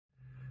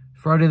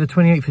Friday the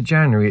 28th of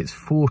January, it's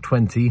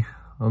 4:20.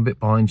 I'm a bit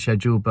behind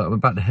schedule, but I'm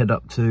about to head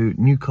up to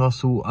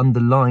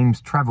Newcastle-under-Lyme's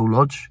Travel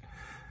Lodge,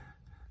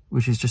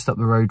 which is just up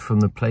the road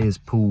from the Players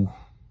Pool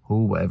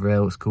Hall, whatever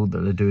else it's called, that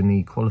they're doing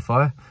the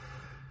qualifier.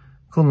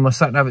 According to my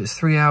sat nav, it's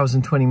 3 hours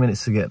and 20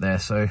 minutes to get there,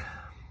 so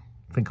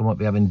I think I might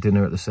be having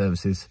dinner at the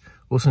services.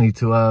 Also need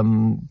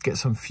to get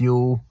some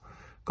fuel.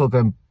 Got to go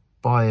and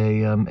buy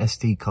a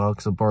SD card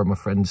because I borrowed my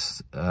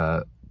friend's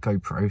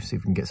GoPro, see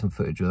if we can get some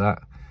footage of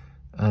that.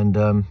 And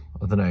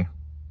I don't know,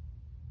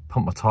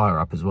 pump my tyre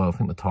up as well. I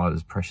think the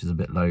tyre's pressure's a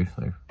bit low,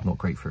 so not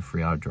great for a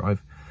 3-hour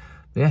drive.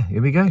 But yeah,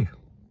 here we go.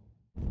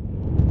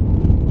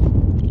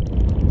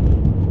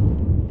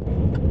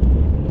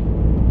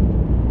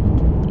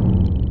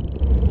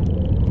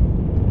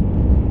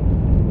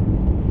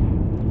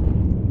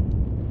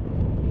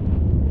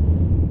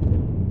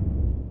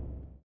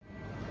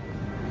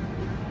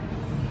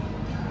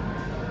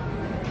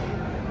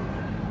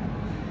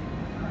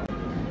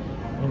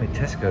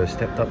 Tesco has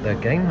stepped up their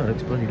game. That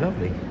looks bloody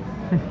lovely.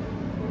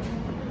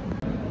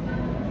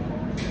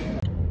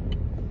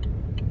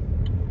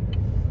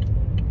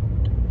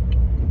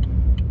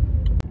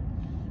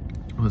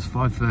 Well, it's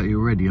 5:30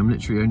 already. I'm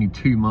literally only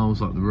 2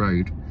 miles up the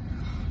road.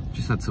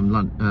 Just had some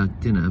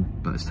dinner,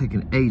 but it's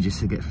taken ages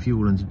to get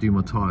fuel and to do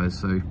my tyres,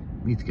 so I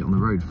need to get on the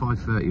road.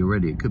 5:30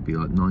 already. It could be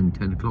like 9,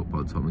 10 o'clock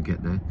by the time I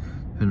get there,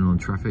 depending on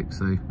traffic,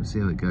 so let's see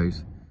how it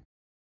goes.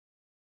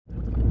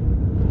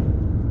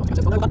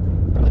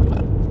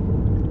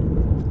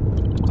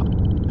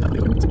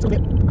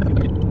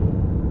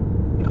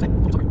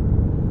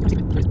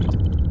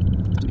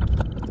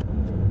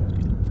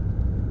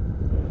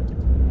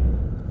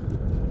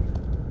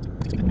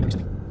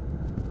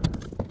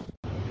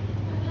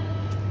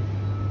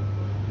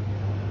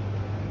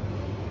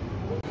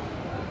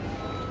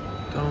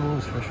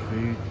 McDonald's, fresh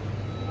food.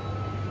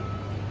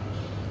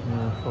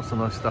 Lots of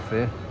nice stuff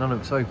here. None of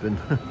it's open.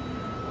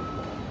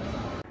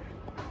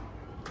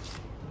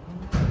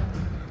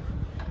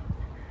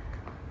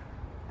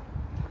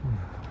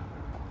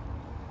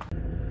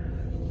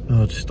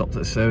 I just stopped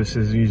at the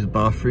services and used the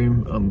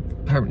bathroom. I'm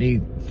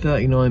apparently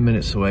 39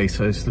 minutes away,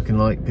 so it's looking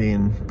like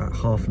being about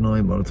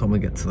 9:30 by the time I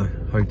get to the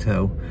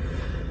hotel.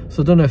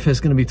 So I don't know if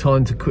there's going to be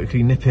time to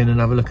quickly nip in and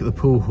have a look at the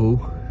pool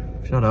hall.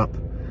 Shut up.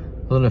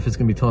 I don't know if it's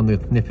going to be time to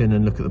nip in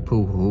and look at the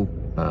pool hall.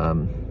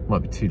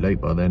 Might be too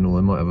late by then, or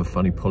they might have a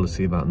funny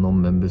policy about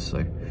non-members.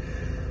 So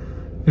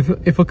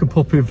if I can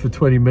pop in for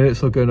 20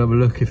 minutes, I'll go and have a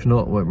look. If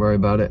not, I won't worry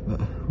about it, but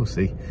we'll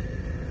see.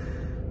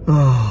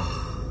 Oh.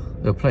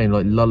 They were playing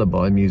like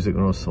lullaby music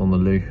when I was on the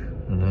loo,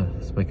 and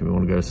it's making me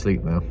want to go to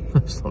sleep now.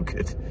 That's not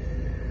good.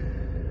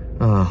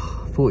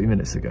 40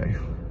 minutes ago.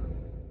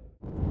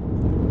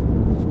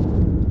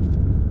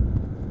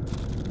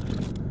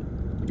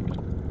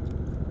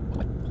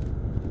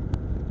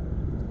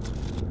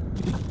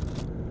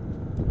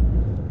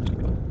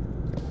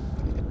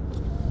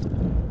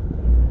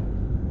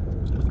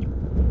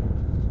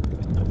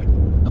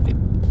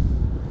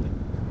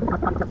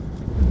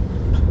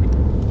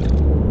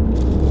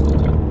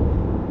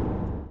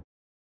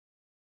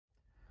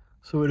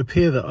 So it would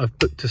appear that I've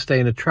booked to stay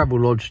in a travel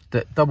lodge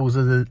that doubles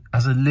as a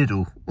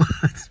Lidl.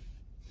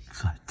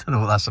 So I don't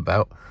know what that's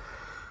about.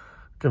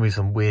 Gonna be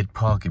some weird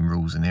parking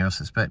rules in here, I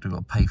suspect. I've got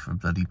to pay for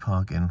bloody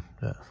parking.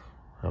 But,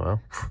 oh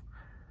well,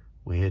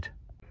 weird.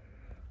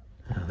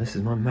 Now, this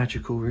is my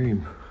magical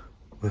room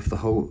with the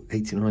whole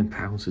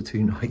 £89 for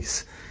 2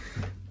 nights.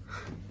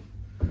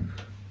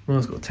 Well,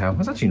 it's got a towel.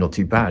 It's actually not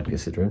too bad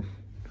considering.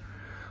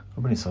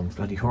 I've been in some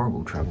bloody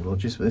horrible travel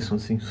lodges, but this one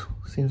seems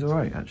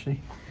alright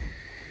actually.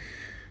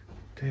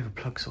 Do we have a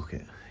plug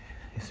socket?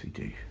 Yes, we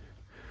do.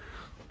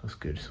 That's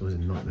good. It's always a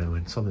nightmare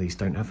when some of these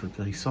don't have the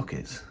bloody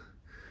sockets.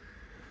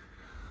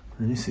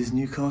 And this is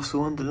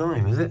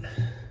Newcastle-under-Lyme, is it?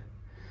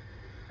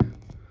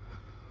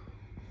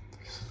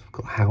 It's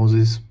got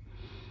houses,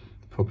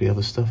 probably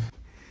other stuff.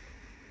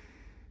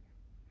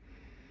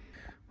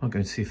 I'll go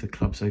and see if the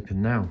club's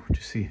open now.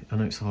 Just see. I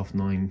know it's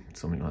 9:30,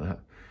 something like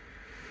that.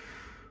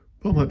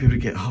 But I might be able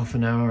to get half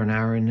an hour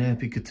in there. It'd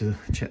be good to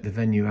check the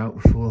venue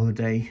out before the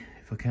day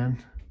if I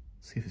can.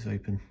 See if it's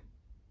open.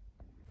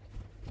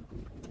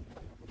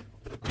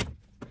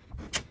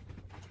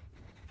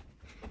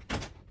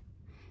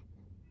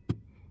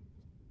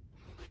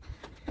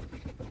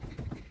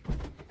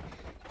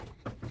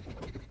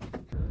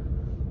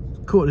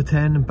 Quarter to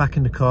 10 and back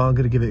in the car. I'm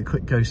going to give it a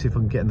quick go, see if I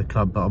can get in the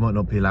club, but I might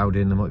not be allowed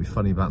in. It might be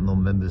funny about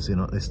non-members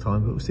in at this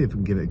time, but we'll see if we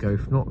can give it a go.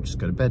 If not, I'll just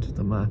go to bed.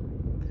 Doesn't matter.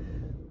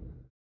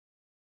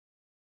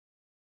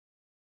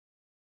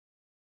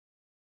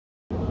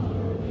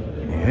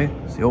 Yeah,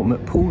 it's the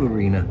ultimate pool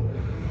arena.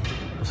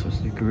 Got some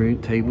snooker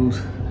tables.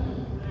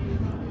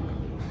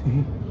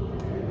 And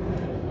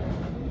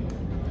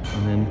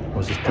then I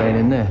was just playing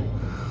in there.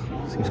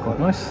 Seems quite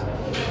nice.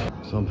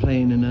 So I'm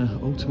playing in an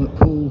ultimate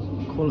pool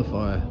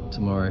qualifier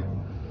tomorrow.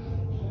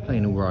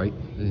 Playing all right,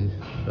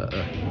 but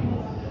I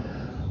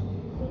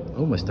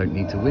almost don't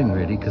need to win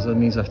really, because that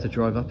means I have to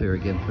drive up here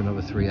again for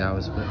another 3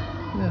 hours. But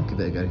yeah, I'll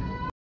give it a go.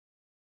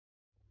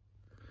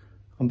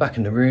 I'm back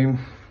in the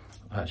room.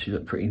 I actually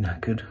look pretty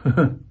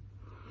knackered.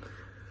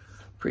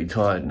 Pretty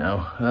tired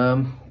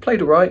now.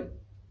 Played all right.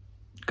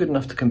 Good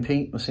enough to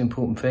compete, that's the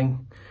important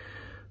thing.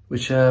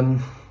 Which, you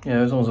know,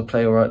 as long as I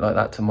play all right like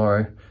that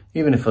tomorrow,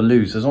 even if I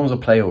lose, as long as I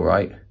play all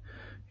right,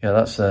 yeah,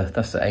 that's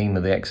the aim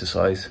of the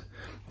exercise.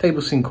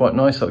 Tables seemed quite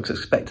nice. I was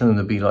expecting them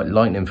to be like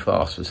lightning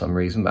fast for some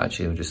reason, but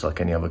actually they were just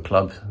like any other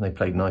club. They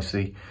played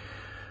nicely.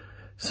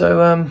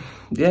 So,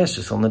 yeah, it's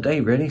just on the day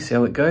really, see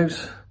how it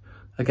goes.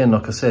 Again,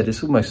 like I said,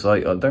 it's almost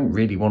like I don't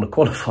really want to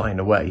qualify in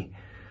a way.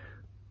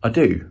 I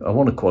do. I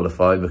want to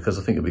qualify because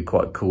I think it'd be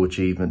quite a cool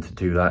achievement to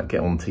do that, get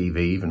on TV,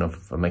 even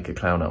if I make a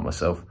clown out of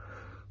myself.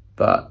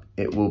 But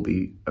it will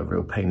be a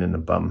real pain in the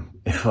bum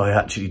if I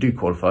actually do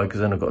qualify,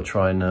 because then I've got to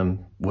try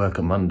and work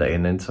on Monday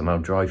and then somehow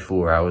drive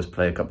 4 hours,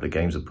 play a couple of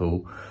games of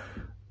pool,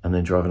 and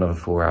then drive another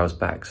 4 hours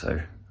back. So,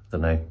 I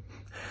don't know.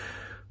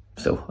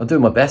 Still, I'll do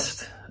my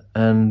best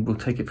and we'll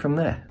take it from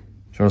there.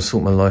 Trying to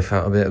sort my life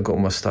out a bit. I've got all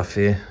my stuff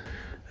here.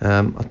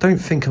 I don't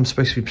think I'm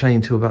supposed to be playing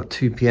until about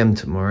 2 PM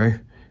tomorrow.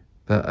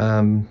 But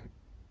I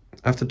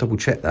have to double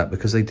check that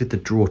because they did the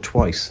draw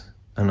twice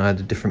and I had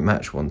a different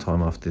match one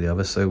time after the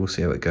other, so we'll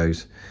see how it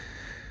goes.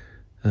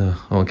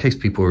 Oh, in case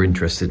people are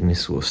interested in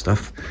this sort of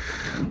stuff.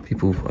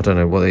 People, I don't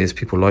know what it is,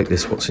 people like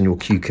this what's in your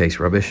cue case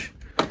rubbish.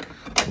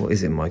 What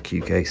is in my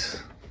cue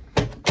case?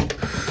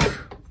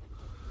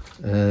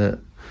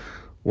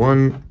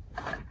 One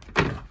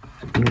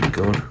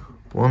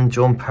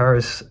John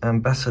Paris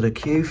Ambassador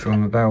cue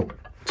from about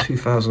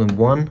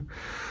 2001.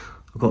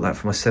 I got that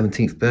for my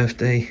 17th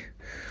birthday.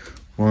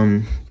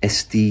 One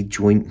SD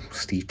joint,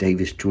 Steve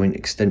Davis joint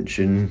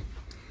extension,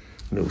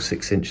 little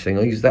 6-inch thing.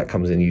 I use that,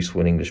 comes in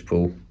useful in English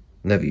pool.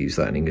 Never use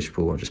that in English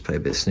pool. I just play a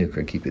bit of snooker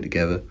and keep it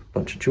together.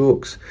 Bunch of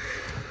chalks,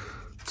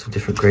 some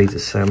different grades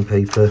of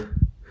sandpaper,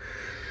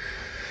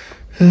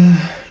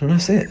 and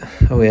that's it.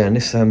 Oh yeah, and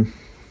this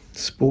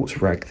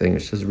sports rag thing,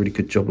 which does a really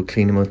good job of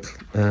cleaning my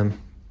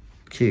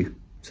cue.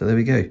 So there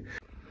we go.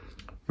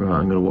 Right,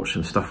 I'm gonna watch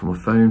some stuff on my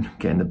phone,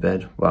 get into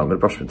bed. Well, I'm gonna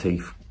brush my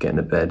teeth, get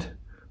into bed,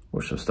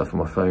 watch some stuff on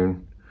my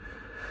phone,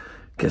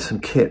 get some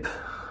kip.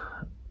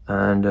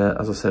 And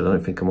as I said, I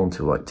don't think I'm on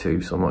till like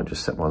 2, so I might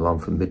just set my alarm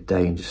for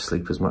midday and just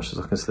sleep as much as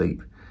I can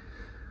sleep.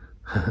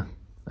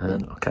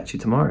 And I'll catch you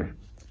tomorrow.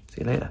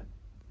 See you later.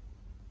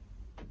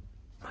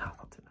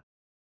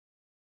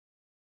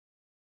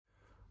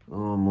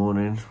 Oh,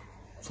 morning.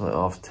 It's like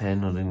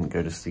 10:30. I didn't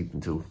go to sleep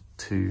until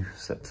 2,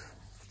 slept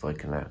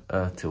like an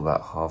hour, till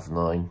about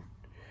 9:30.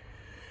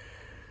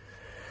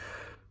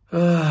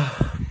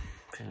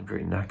 Feeling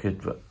pretty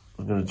knackered, but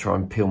I'm going to try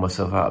and peel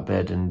myself out of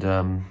bed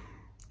and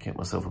get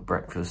myself a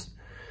breakfast.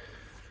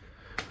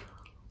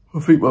 I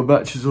think my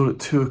match is on at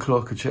 2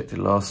 o'clock. I checked it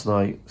last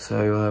night,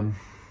 so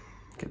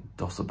get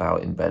doss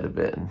about in bed a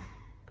bit. And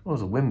oh,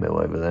 there's a windmill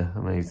over there,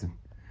 amazing.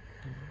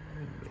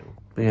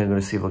 But yeah, I'm going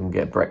to see if I can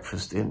get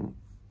breakfast in.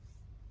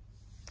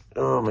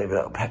 Oh, maybe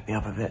that'll pep me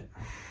up a bit.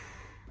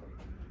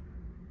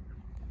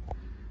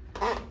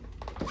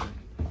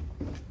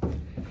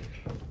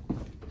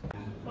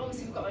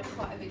 Obviously we've got like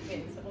quite a big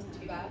win, so it wasn't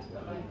too bad,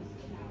 but like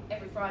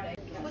every Friday.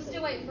 We're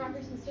still waiting for our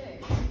Christmas do.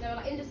 They were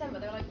like in December,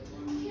 they were like,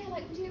 oh, yeah,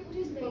 like we'll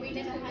do something. But we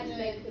never had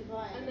a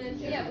goodbye. And then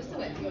yeah, we're still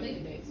waiting for your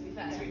legal news, to be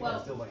fair.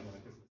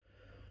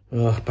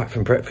 Well, back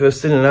from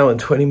breakfast, in and out in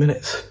 20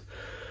 minutes.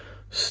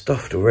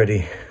 Stuffed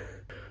already.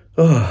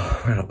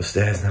 Oh, ran up the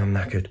stairs, now I'm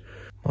knackered.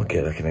 I'll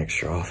get like an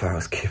extra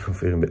half-hour's kip. I'm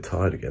feeling a bit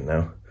tired again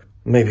now.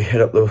 Maybe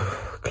head up the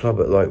club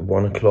at like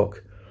 1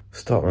 o'clock.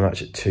 Start my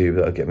match at 2, but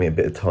that'll get me a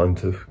bit of time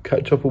to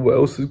catch up on what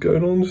else is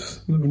going on,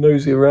 just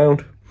nosy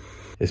around.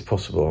 It's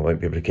possible I won't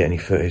be able to get any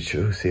footage,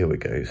 we'll see how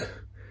it goes.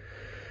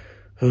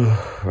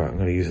 Oh, right, I'm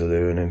going to use the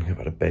loo and then go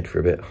back to bed for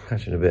a bit. I'll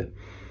catch you in a bit.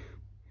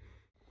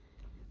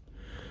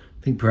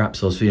 I think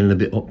perhaps I was feeling a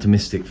bit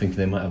optimistic, thinking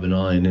they might have an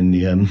iron in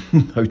the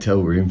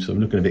hotel room, so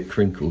I'm looking a bit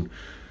crinkled.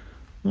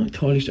 Not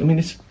entirely, I mean,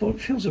 it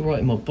feels alright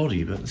in my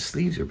body, but the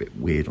sleeves are a bit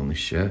weird on this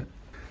shirt.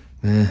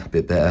 A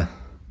bit better.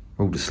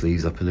 Roll the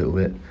sleeves up a little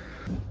bit.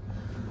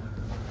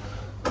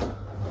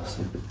 It's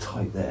a bit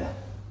tight there.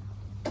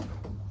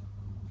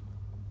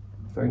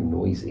 Very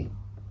noisy.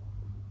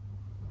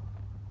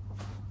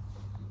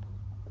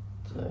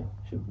 So,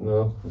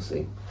 well, we'll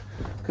see.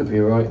 Could be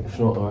alright, if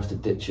not I'll have to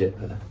ditch it,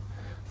 but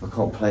if I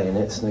can't play in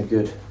it, it's no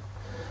good.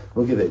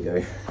 We'll give it a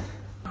go.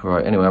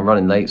 Right, anyway, I'm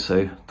running late,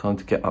 so time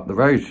to get up the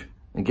road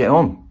and get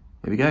on.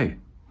 Here we go.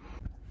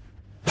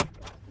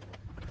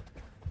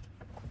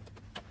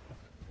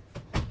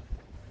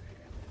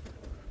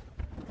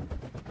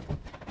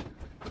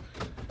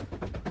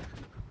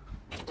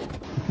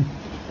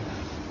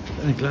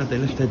 I'm glad they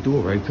left their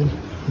door open.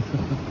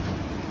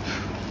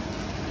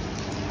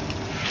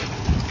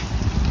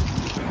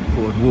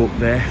 Thought I'd walk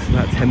there, it's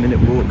about a 10-minute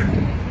walk.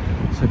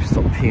 Let's hope to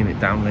stop peeing it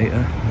down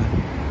later.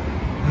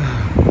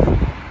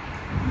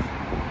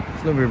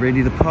 It's not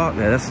really the park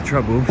there, that's the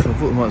trouble. So I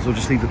thought I might as well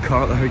just leave the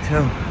car at the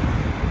hotel.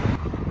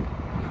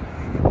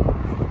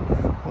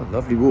 What a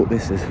lovely walk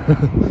this is.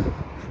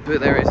 But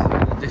there it is in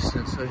the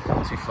distance, so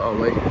not too far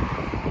away.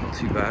 Not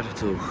too bad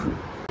at all.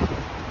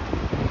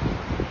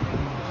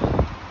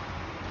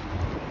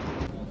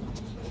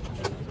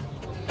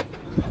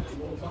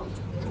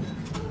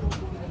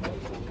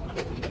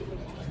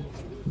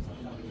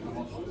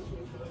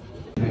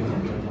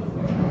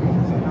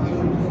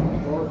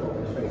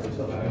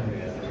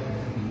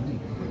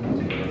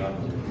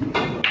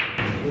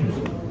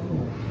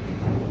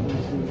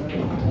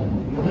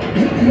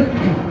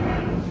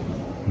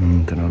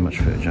 much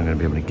footage I'm going to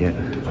be able to get.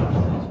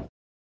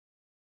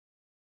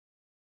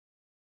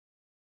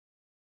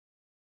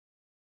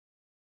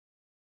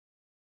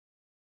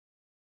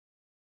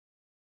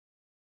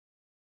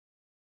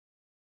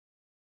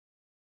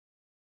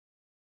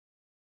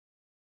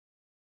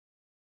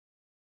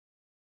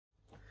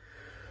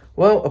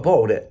 Well, I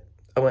bottled it.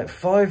 I went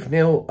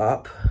 5-0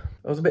 up.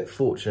 I was a bit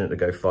fortunate to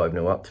go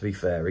 5-0 up, to be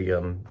fair.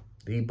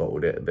 He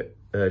bottled it a bit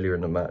earlier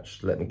in the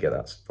match, let me get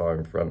that far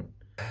in front.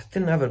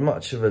 Didn't have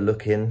much of a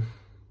look in,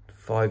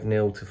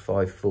 5-0 to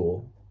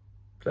 5-4.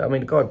 I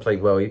mean, the guy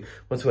played well.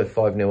 Once I went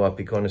 5-0 up,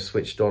 he kind of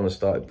switched on and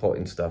started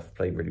potting stuff,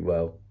 played really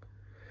well.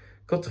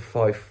 Got to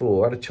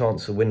 5-4, had a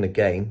chance to win the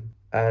game,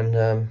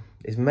 and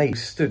his mate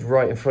stood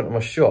right in front of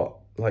my shot,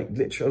 like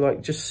literally,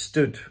 like just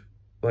stood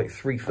like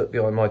 3 foot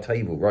behind my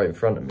table, right in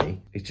front of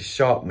me. He just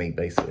sharped me,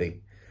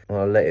 basically, and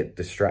I let it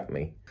distract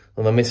me.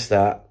 And I missed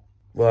that.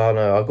 Well,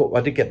 no,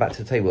 I did get back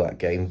to the table that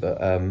game,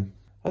 but I don't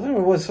know,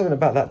 there was something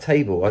about that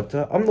table.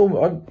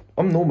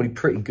 I'm normally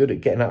pretty good at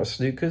getting out of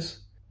snookers,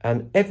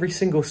 and every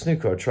single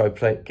snooker I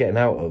tried getting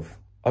out of,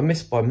 I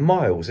missed by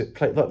miles. It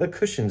played like the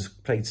cushions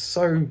played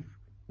so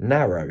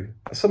narrow.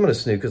 Some of the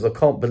snookers, I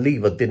can't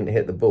believe I didn't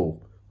hit the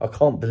ball. I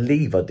can't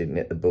believe I didn't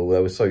hit the ball.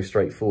 They were so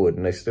straightforward,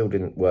 and they still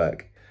didn't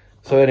work.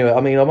 So anyway, I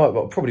mean, I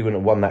probably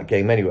wouldn't have won that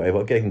game anyway,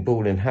 but I gave him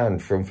ball in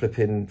hand from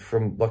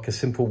like a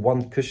simple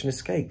 1 cushion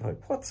escape.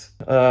 Like, what?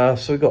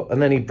 So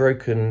and then he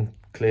broke and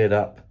cleared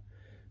up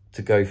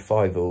to go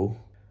 5-all.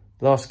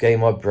 Last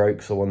game I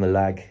broke, so I won the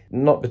lag.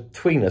 Not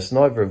between us,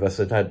 neither of us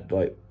had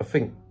like, I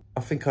think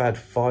I had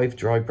 5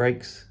 dry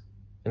breaks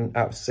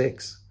out of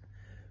 6.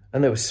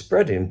 And they were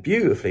spreading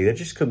beautifully. They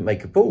just couldn't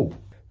make a ball.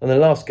 And the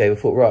last game, I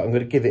thought, right, I'm going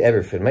to give it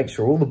everything. Make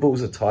sure all the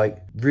balls are tight.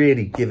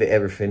 Really give it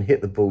everything.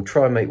 Hit the ball.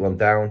 Try and make one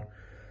down.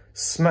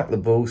 Smack the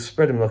ball.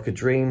 Spread them like a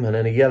dream. And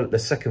then the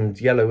second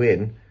yellow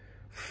in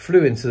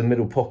flew into the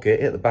middle pocket,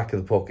 hit the back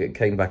of the pocket,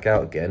 came back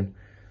out again.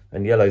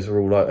 And yellows were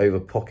all like over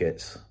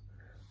pockets.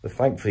 But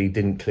thankfully, he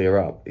didn't clear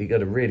up. He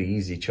got a really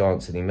easy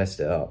chance and he messed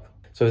it up.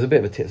 So it was a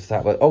bit of a tit for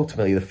tat. But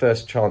ultimately, the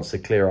first chance to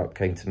clear up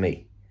came to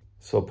me.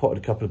 So I potted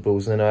a couple of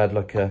balls, and then I had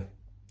like a,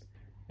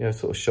 you know,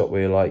 sort of shot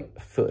where you're like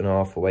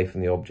 1.5 feet away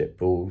from the object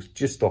balls,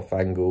 just off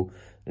angle,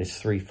 and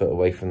it's 3 foot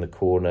away from the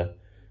corner,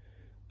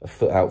 a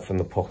foot out from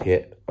the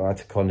pocket. I had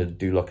to kind of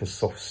do like a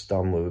soft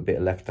stun with a bit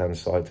of left-hand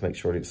side to make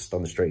sure I didn't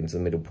stun straight into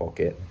the middle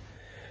pocket.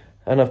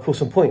 And of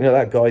course, I'm pointing at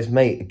that guy's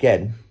mate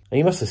again, and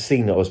he must have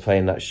seen that I was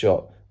playing that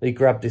shot. He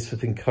grabbed his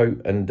flipping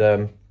coat and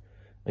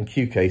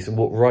cue case and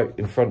walked right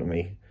in front of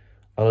me.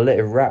 And I let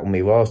it rattle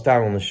me while I was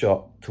down on the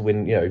shot to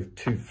win, you know,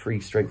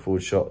 2-3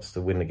 straightforward shots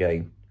to win the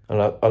game. And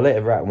I let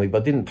it rattle me,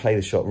 but I didn't play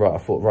the shot right. I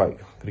thought, right,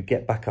 I'm going to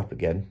get back up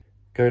again,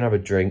 go and have a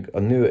drink. I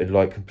knew it had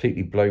like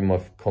completely blown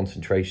my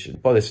concentration.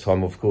 By this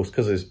time, of course,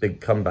 because it was a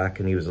big comeback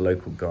and he was a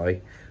local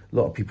guy, a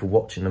lot of people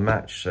watching the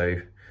match. So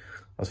I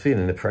was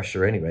feeling the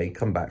pressure anyway.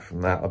 Come back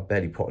from that, I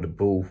barely potted a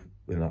ball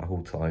in that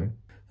whole time.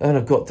 And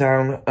I got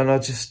down and I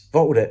just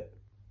bottled it.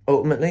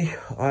 Ultimately,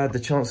 I had the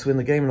chance to win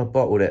the game and I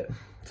bottled it.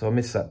 So I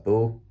missed that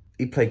ball.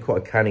 He played quite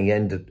a canny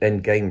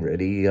end game,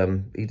 really.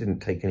 He didn't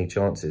take any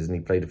chances and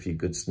he played a few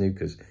good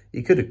snookers.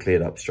 He could have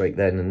cleared up straight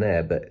then and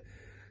there, but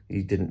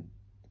he didn't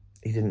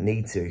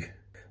need to.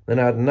 Then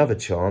I had another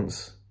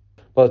chance.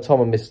 By the time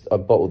I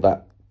bottled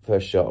that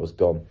first shot, I was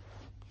gone.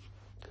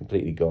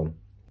 Completely gone.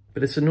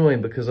 But it's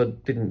annoying because I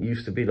didn't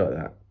used to be like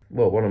that.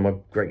 Well, one of my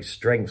great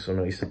strengths when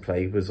I used to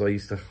play was I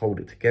used to hold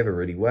it together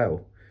really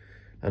well.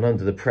 And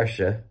under the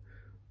pressure,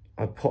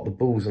 I'd pot the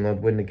balls and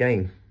I'd win the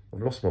game.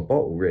 I've lost my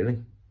bottle, really.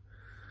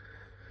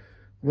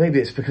 Maybe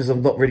it's because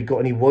I've not really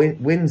got any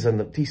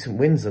decent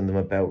wins under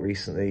my belt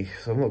recently.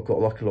 So I've not got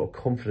like a lot of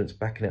confidence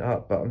backing it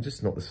up, but I'm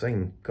just not the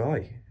same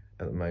guy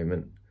at the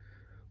moment.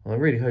 I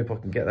really hope I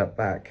can get that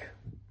back.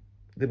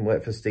 Didn't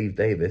work for Steve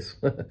Davis.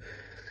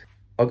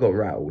 I got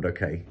rattled,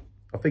 okay.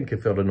 I think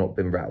if I'd have not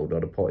been rattled,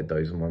 I'd have potted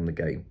those and won the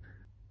game.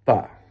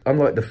 But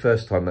unlike the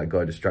first time that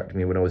guy distracted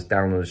me when I was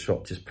down on the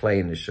shot, just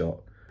playing the shot.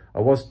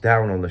 I was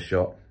down on the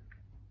shot,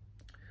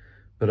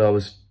 but I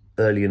was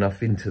early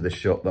enough into the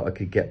shot that I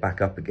could get back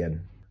up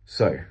again.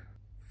 So,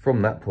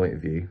 from that point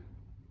of view,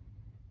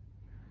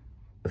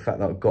 the fact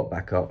that I got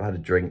back up, had a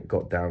drink,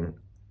 got down,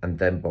 and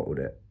then bottled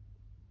it,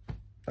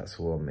 that's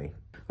all on me.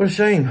 What a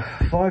shame.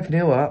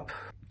 5-0 up,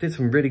 did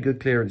some really good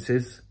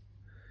clearances,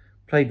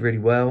 played really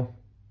well,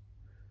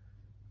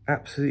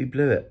 absolutely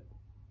blew it.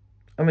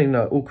 I mean,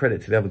 all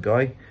credit to the other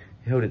guy.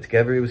 He held it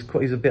together. He was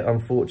a bit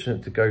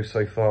unfortunate to go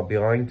so far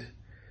behind,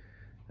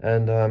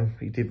 and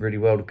he did really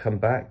well to come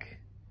back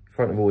in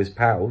front of all his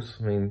pals.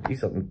 I mean,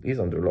 he's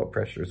under a lot of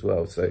pressure as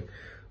well, so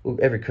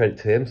every credit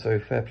to him. So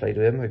fair play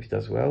to him. Hope he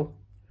does well.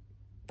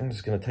 I'm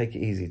just going to take it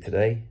easy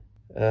today.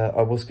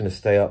 I was going to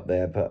stay up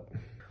there, but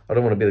I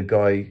don't want to be the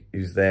guy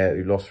who's there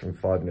who lost from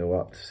 5-0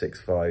 up to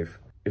 6-5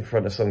 in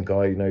front of some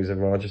guy who knows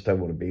everyone. I just don't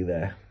want to be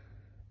there.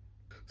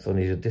 So I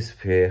need to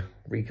disappear,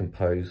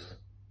 recompose,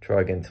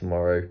 try again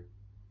tomorrow.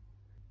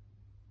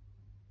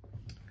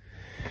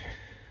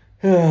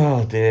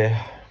 Oh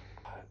dear.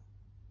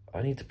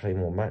 I need to play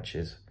more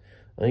matches.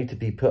 I need to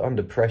be put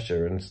under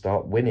pressure and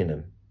start winning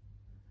them.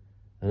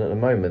 And at the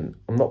moment,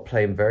 I'm not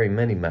playing very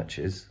many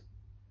matches.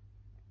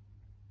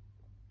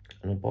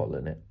 And I'm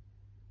bottling it.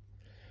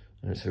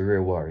 And it's a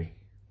real worry.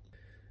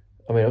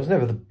 I mean, I was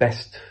never the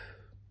best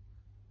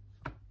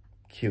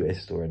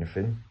cutest or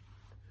anything.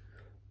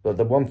 But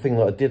the one thing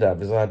that I did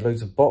have is I had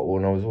loads of bottle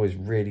and I was always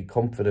really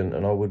confident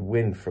and I would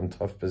win from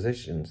tough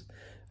positions.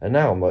 And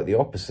now I'm like the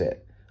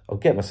opposite. I'll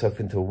get myself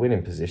into a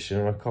winning position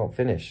and I can't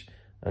finish.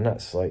 And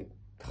that's like,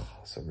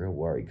 that's a real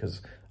worry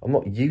because I'm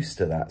not used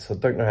to that. So I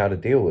don't know how to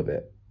deal with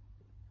it.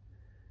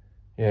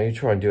 You know, you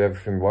try and do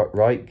everything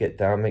right, get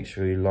down, make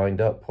sure you're lined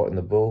up, potting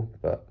the ball.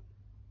 But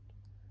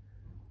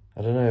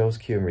I don't know, I was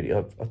cueing really,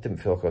 I didn't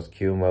feel like I was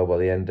cueing well by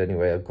the end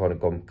anyway. I've kind of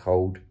gone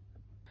cold.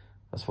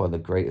 That's why the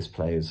greatest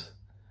players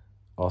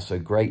are so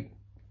great,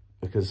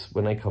 because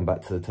when they come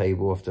back to the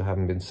table after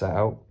having been sat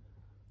out,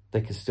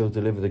 they can still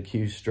deliver the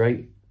cues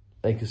straight.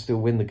 They can still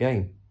win the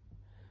game.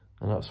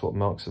 And that's what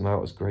marks them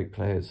out as great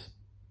players.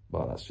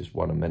 Well, that's just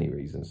one of many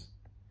reasons.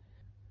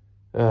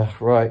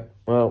 Right,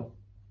 well,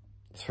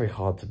 it's very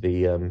hard to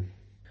be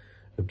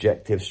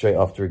objective straight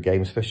after a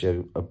game,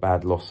 especially a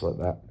bad loss like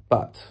that.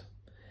 But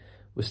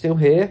we're still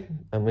here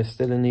and we're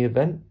still in the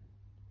event.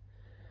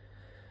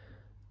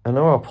 And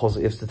there are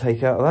positives to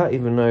take out of that,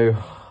 even though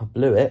I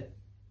blew it.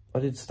 I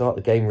did start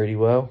the game really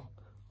well.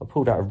 I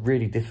pulled out a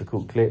really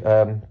difficult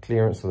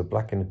clearance of the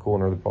black in the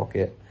corner of the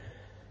pocket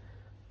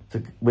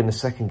to win the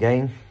second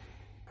game.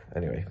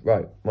 Anyway,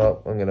 right,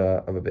 well, I'm going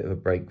to have a bit of a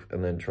break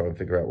and then try and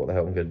figure out what the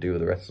hell I'm going to do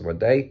with the rest of my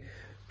day.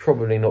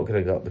 Probably not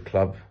going to go up the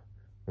club.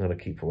 I'm going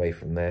to keep away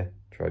from there.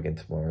 Try again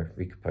tomorrow,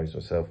 recompose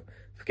myself,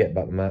 forget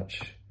about the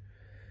match.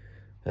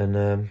 And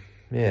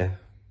yeah, I'm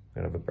going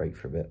to have a break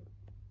for a bit.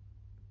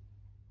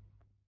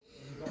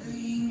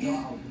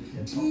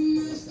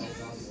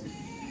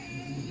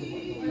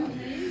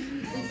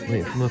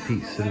 Waiting for my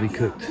pizza to be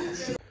cooked.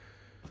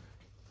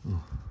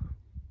 Oh,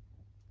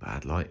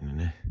 bad lighting in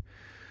here.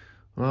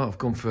 Well, I've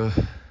gone for a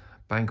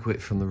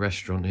banquet from the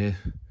restaurant here.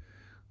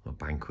 Not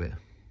banquet,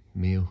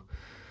 meal.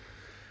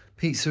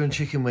 Pizza and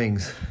chicken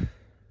wings.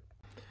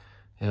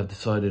 Yeah, I've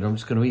decided I'm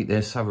just going to eat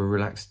this, have a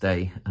relaxed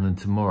day, and then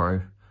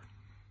tomorrow,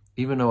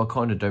 even though I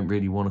kind of don't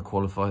really want to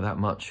qualify that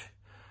much,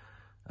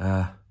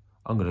 I'm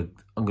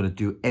gonna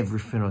do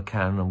everything I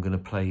can. I'm gonna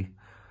play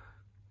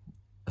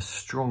as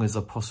strong as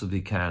I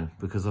possibly can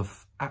because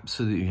I've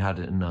absolutely had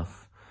it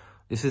enough.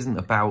 This isn't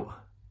about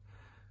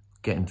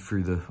getting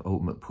through the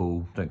ultimate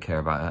pool. Don't care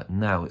about that.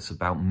 Now it's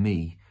about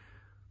me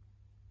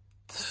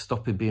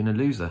stopping being a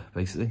loser,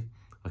 basically.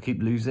 I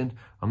keep losing.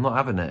 I'm not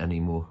having it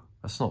anymore.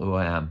 That's not who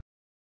I am.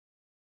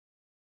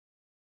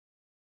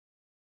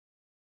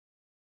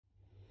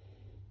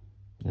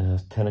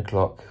 It's 10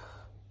 o'clock.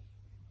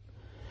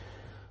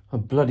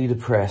 I'm bloody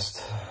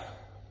depressed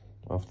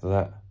after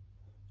that.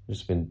 I've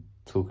just been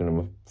talking to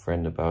my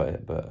friend about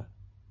it, but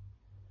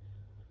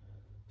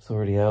it's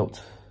already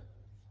helped.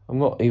 I'm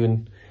not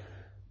even...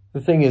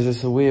 The thing is,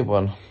 it's a weird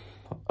one.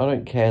 I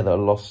don't care that I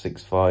lost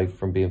 6-5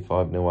 from being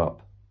 5-0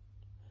 up.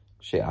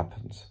 Shit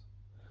happens.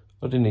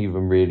 I didn't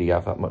even really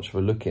have that much of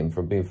a look in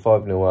from being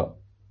 5-0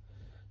 up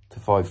to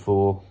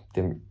 5-4. I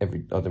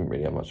didn't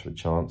really have much of a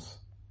chance.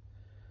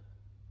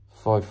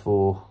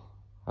 5-4,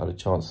 had a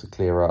chance to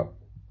clear up.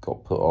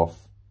 Got put off.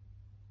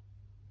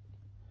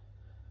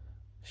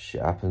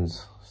 Shit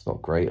happens. It's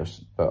not great,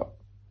 but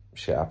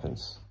shit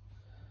happens.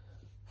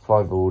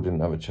 5-all,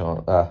 didn't have a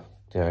chance.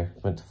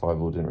 Went to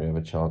 5-all, didn't really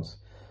have a chance.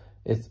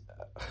 It's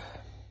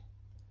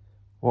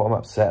what I'm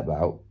upset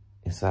about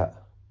is that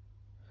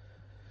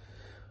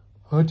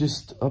I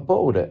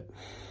bottled it.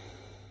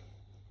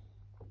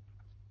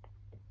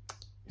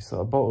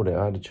 So I bottled it.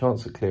 I had a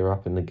chance to clear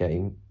up in the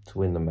game to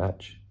win the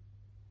match.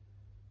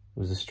 It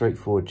was a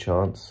straightforward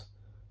chance.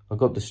 I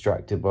got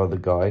distracted by the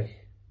guy,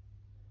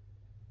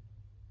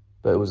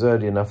 but it was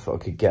early enough that I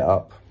could get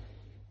up,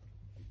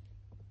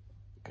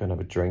 go and have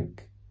a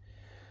drink.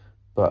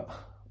 But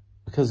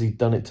because he'd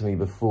done it to me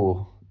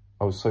before,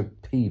 I was so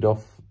peed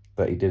off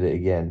that he did it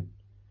again.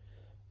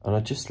 And I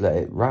just let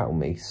it rattle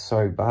me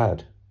so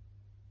bad.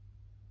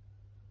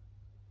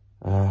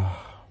 And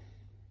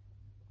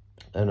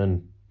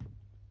then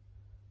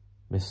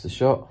missed the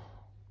shot,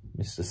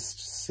 missed a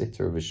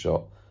sitter of a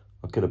shot.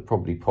 I could have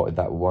probably potted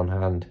that with one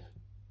hand.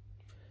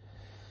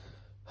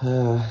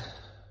 Well,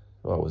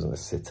 it wasn't a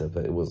sitter,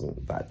 but it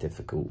wasn't that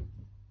difficult.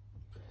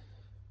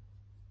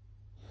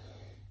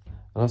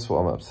 And that's what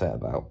I'm upset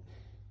about.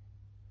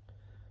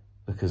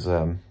 Because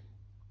I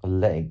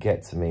let it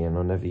get to me and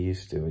I never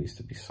used to. I used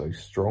to be so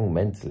strong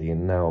mentally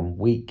and now I'm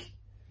weak.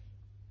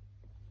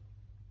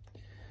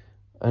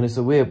 And it's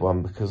a weird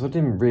one because I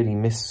didn't really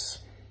miss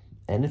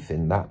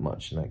anything that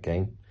much in that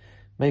game.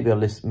 Maybe I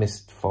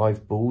missed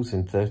 5 balls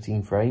in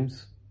 13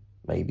 frames.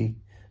 Maybe.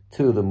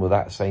 2 of them were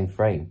that same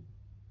frame.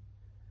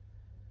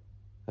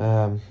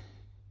 So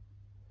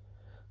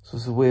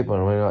it's a weird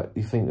one. I mean, like,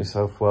 you think to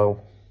yourself,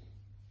 well,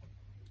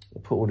 I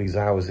put all these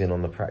hours in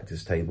on the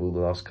practice table the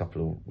last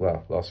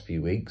last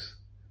few weeks.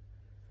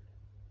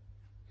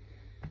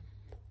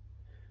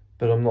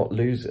 But I'm not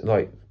losing,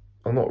 like,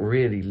 I'm not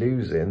really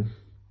losing.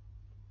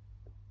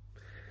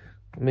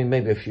 I mean,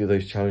 maybe a few of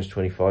those Challenge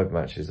 25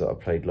 matches that I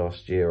played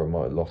last year, I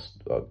might have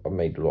lost. I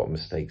made a lot of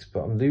mistakes, but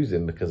I'm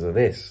losing because of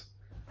this.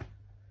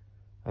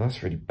 And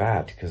that's really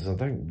bad because I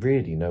don't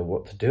really know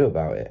what to do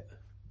about it.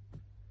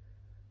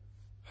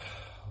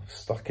 I'm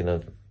stuck in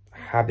a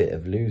habit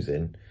of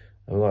losing.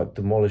 I like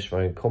demolish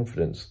my own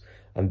confidence.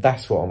 And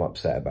that's what I'm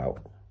upset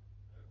about.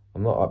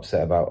 I'm not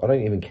upset about, I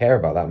don't even care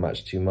about that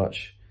match too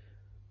much.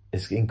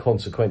 It's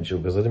inconsequential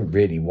because I didn't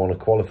really want to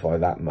qualify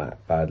that match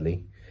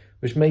badly,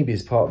 which maybe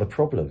is part of the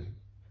problem.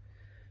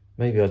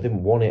 Maybe I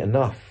didn't want it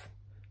enough,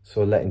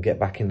 so I let him get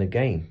back in the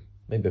game.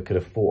 Maybe I could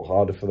have fought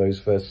harder for those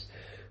first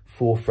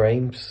 4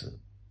 frames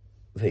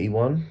that he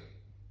won,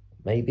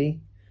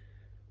 maybe.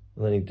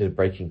 And then he did a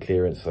breaking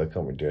clearance, so I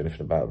can't really do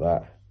anything about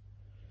that.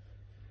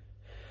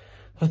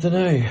 I don't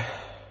know.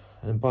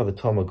 And by the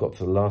time I got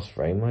to the last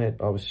frame,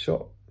 I was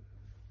shot.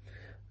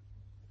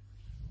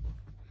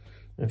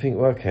 I think,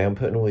 well, okay, I'm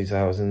putting all these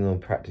hours in on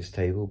the practice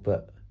table,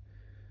 but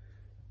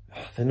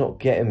they're not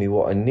getting me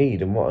what I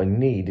need. And what I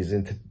need is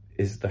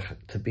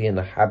to be in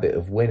the habit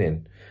of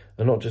winning.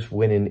 And not just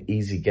winning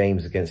easy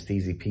games against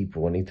easy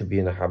people. I need to be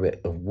in the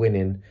habit of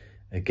winning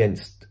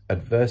against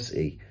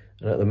adversity.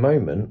 And at the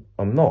moment,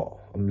 I'm not.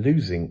 I'm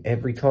losing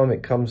every time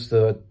it comes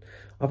to...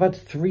 I've had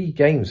 3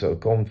 games that have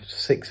gone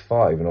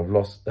 6-5 and I've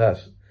lost... I've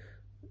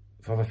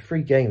had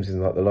 3 games in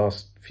like the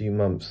last few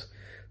months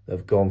that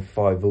have gone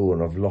 5-all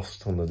and I've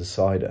lost on the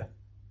decider.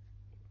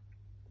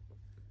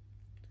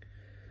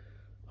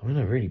 I'm in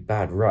a really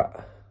bad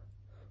rut.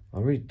 I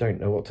really don't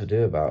know what to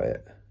do about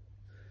it.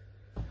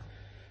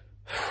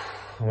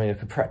 I mean, I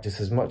could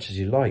practice as much as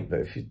you like,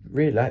 but if you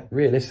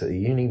realistically,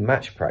 you need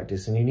match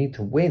practice and you need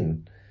to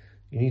win.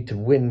 You need to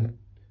win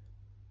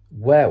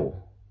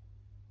well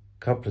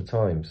a couple of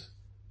times.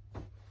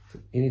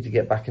 You need to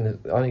get back in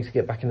the, I need to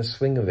get back in the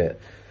swing of it.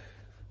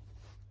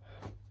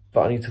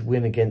 But I need to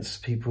win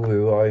against people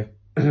who I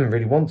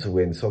really want to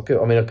win. So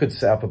I could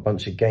set up a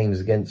bunch of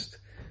games against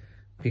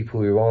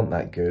people who aren't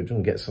that good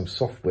and get some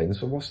soft wins.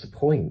 But what's the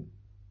point?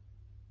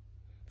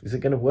 Is it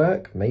going to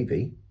work?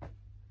 Maybe.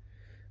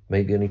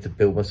 Maybe I need to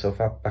build myself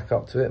back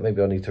up to it.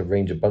 Maybe I need to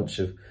arrange a bunch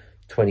of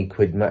 20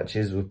 quid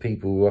matches with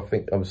people who I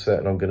think I'm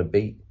certain I'm going to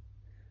beat.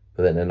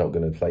 But then they're not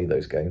going to play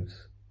those games.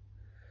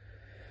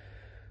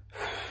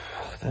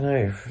 I don't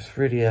know. It's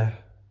really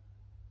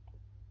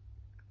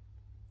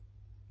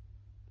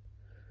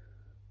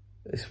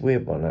it's a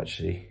weird one,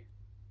 actually.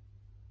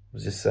 I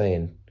was just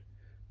saying,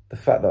 the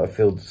fact that I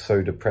feel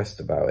so depressed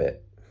about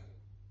it,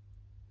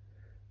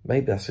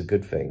 maybe that's a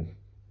good thing.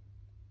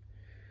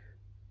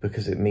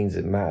 Because it means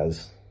it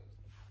matters.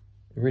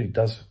 It really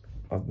does.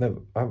 I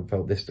haven't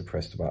felt this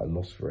depressed about a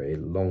loss for a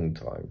long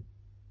time.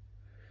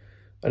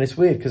 And it's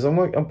weird because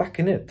I'm back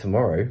in it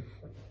tomorrow.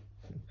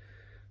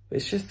 But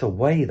it's just the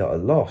way that I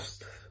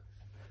lost.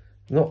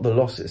 Not the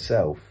loss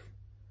itself.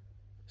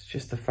 It's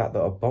just the fact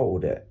that I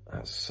bottled it.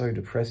 That's so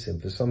depressing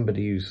for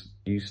somebody who's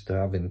used to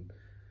having,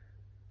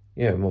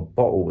 you know, my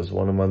bottle was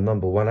one of my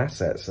 #1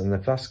 assets. And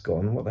if that's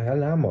gone, what the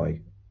hell am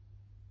I?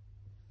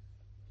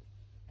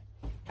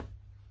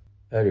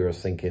 Earlier I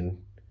was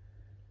thinking,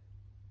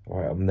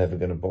 right, I'm never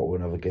going to bottle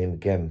another game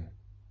again.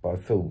 But I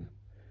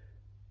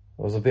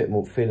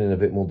was feeling a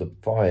bit more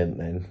defiant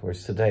then.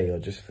 Whereas today I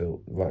just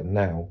feel, right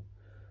now,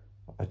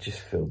 I just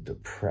feel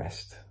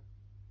depressed.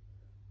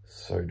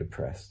 So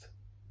depressed.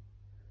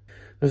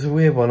 It's a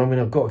weird one. I mean,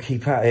 I've got to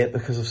keep at it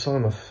because I've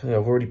signed my, you know,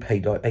 I've already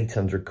paid like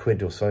 800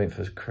 quid or something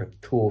for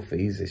tour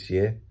fees this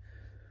year.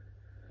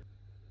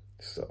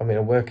 So, I mean,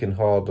 I'm working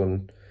hard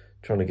on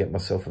trying to get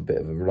myself a bit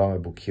of a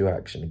reliable queue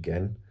action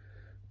again.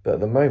 But at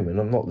the moment,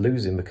 I'm not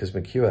losing because my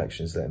queue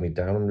action's letting me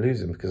down. I'm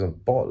losing because I'm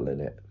bottling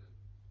it.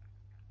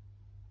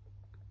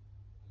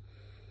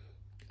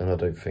 And I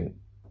don't think,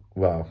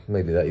 well,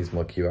 maybe that is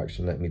my queue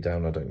action letting me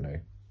down. I don't know.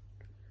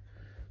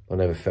 I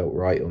never felt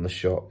right on the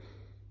shot.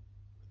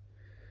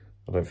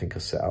 I don't think I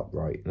set up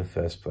right in the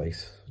first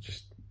place. I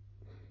just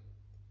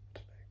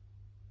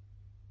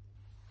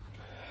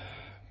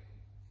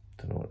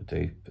don't know what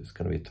to do, but it's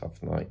going to be a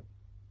tough night.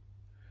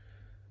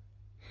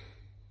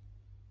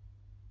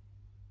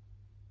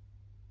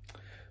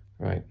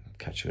 Right,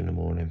 catch you in the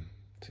morning.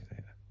 See you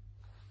later.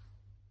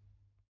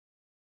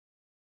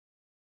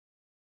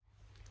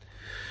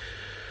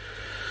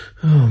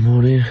 Oh,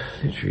 morning.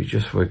 Literally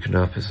just woken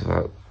up. It's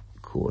about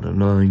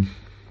 9:15.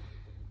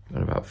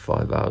 And about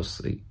 5 hours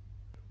sleep.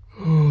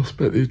 Oh, I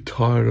spent the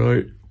entire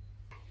night.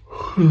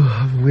 I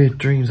have weird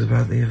dreams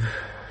about the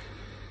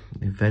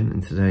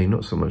event today.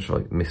 Not so much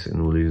like missing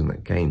or losing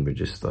that game, but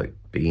just like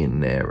being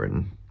there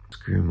and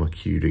screwing my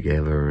cue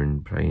together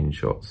and playing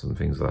shots and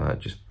things like that.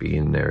 Just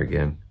being there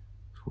again.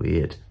 It's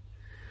weird.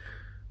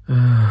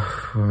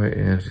 Right,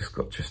 yeah, I've just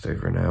got just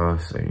over an hour,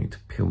 so I need to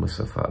peel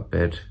myself out of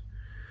bed.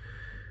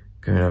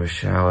 Go and have a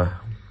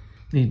shower.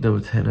 Need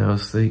another 10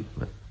 hours sleep,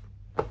 but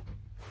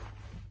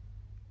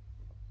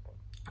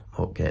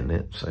not getting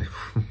it, so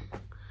time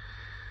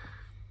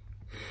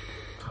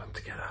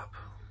to get up.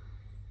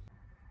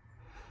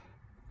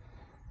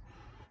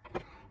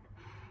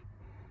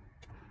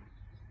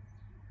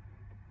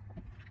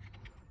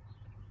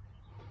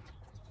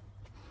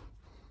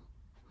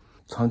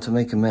 Time to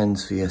make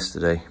amends for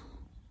yesterday.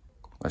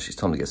 Actually, it's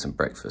time to get some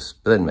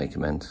breakfast, but then make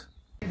amends.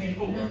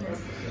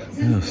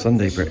 Oh,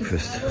 Sunday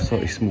breakfast,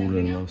 slightly smaller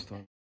than last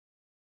time.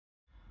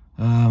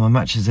 My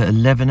match is at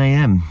 11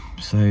 AM,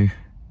 so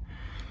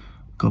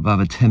got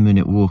about a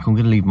 10-minute walk. I'm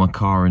going to leave my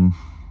car in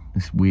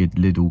this weird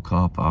Lidl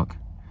car park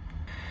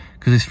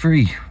because it's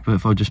free, but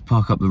if I just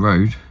park up the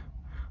road,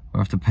 I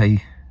have to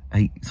pay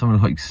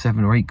something like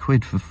 7 or 8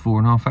 quid for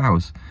 4.5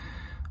 hours.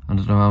 I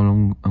don't know how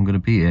long I'm going to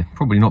be here.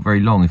 Probably not very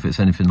long if it's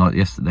anything like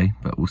yesterday,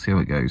 but we'll see how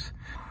it goes.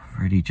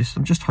 Really,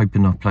 I'm just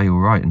hoping I play all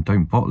right and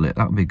don't bottle it.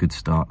 That would be a good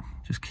start.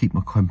 Just keep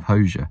my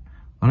composure.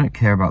 I don't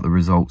care about the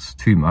results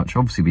too much.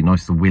 Obviously, it'd be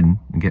nice to win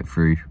and get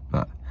through,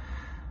 but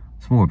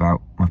it's more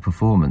about my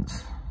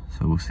performance.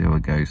 So we'll see how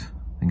it goes.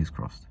 Fingers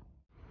crossed.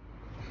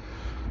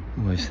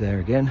 Almost there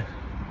again.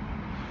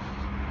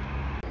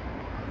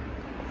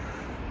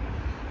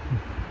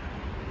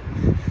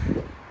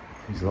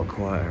 It's a lot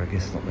quieter. I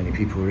guess not many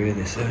people are here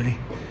this early.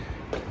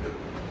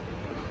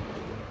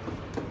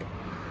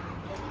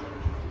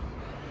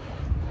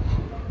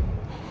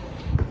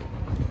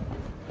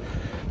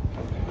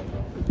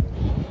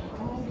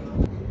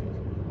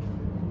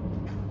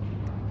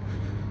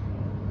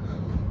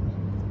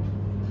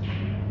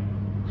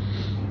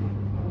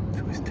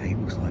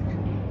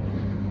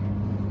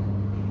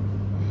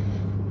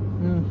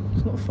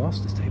 It's not the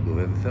fastest table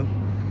I've ever felt.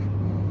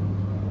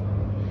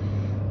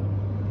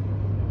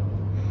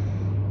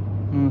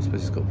 I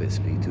suppose it's got a bit of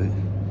speed to it.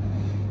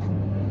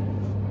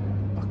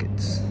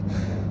 Buckets.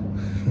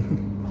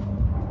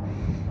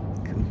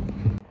 Cool.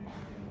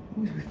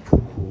 Always with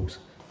pool halls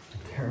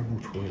and terrible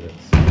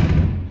toilets.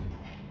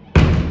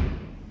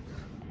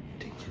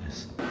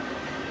 Ridiculous.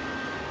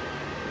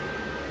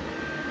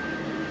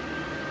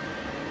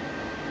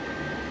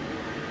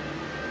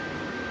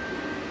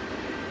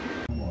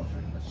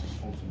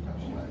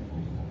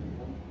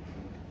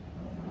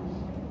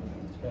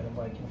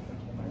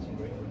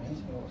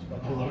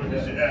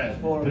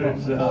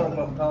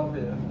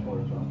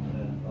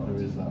 There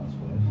is that, I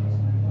suppose.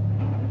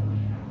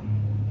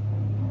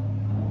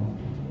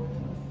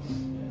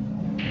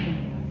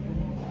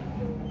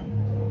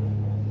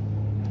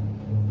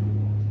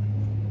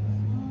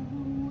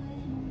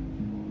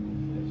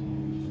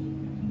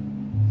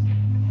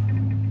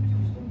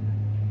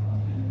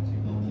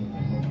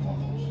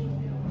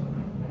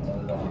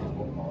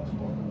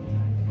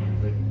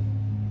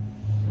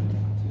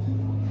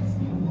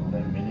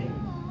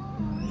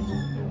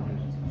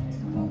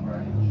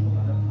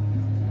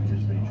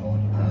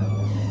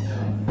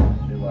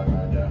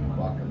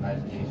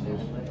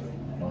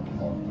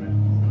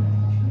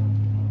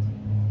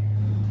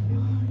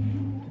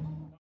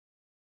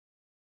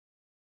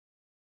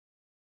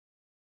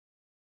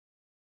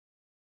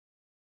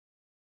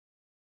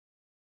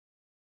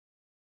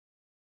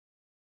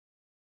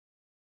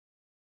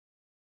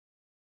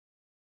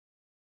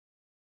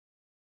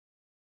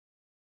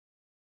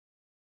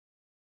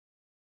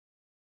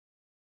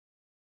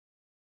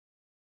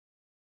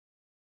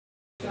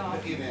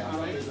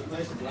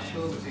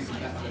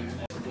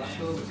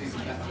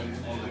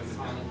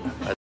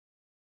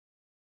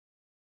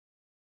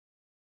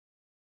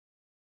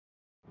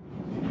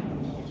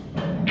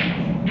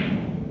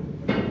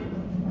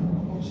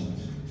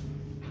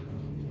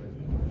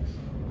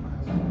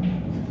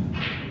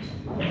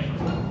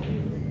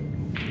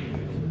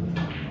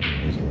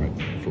 He's alright.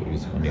 I thought he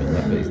was funny on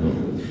that, but he's not.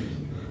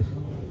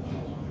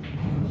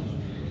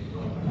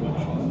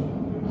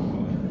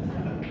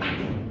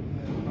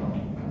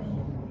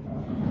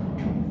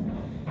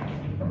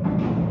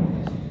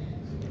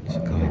 There's a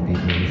guy who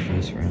beat me in the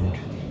first round.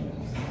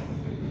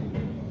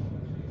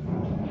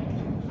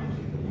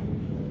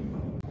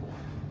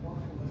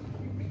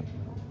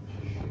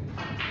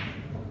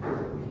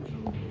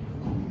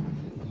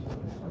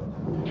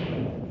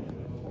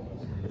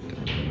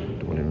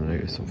 Don't want him to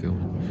notice I'm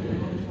filming.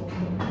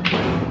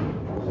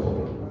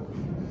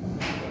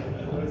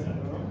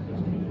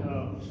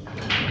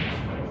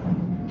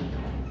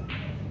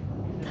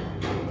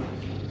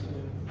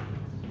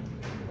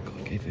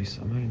 Gave those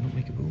somehow not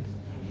make a ball.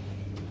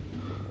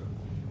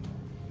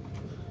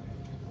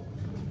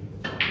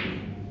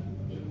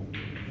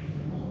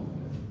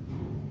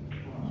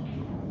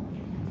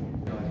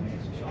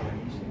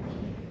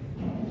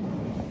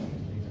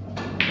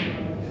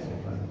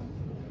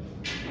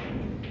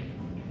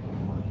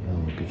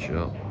 Oh, good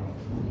shot.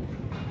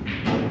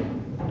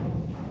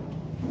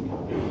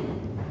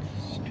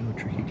 Still a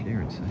tricky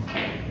clearance, eh?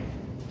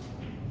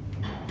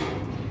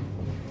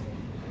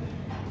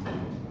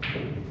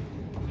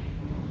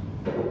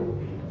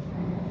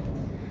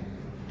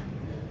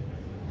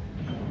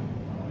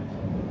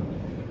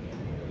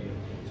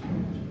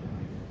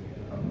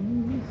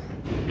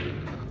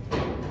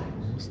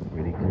 That's not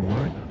really going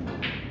right.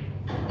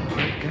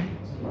 Okay.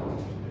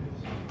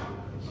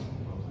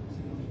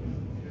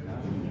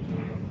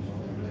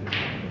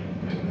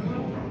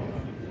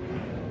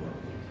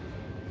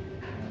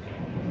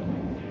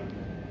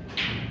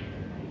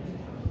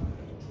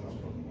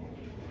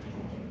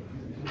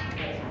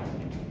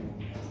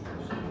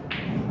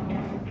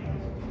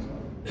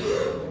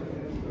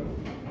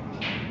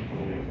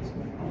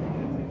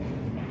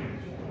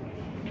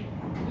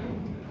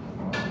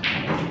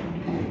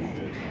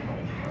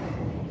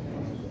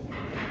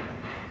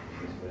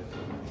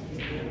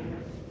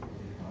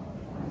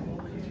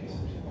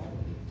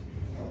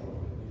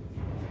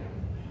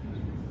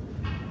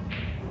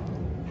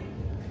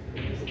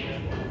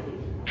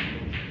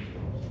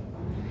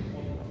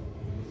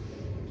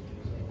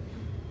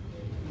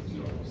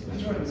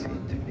 These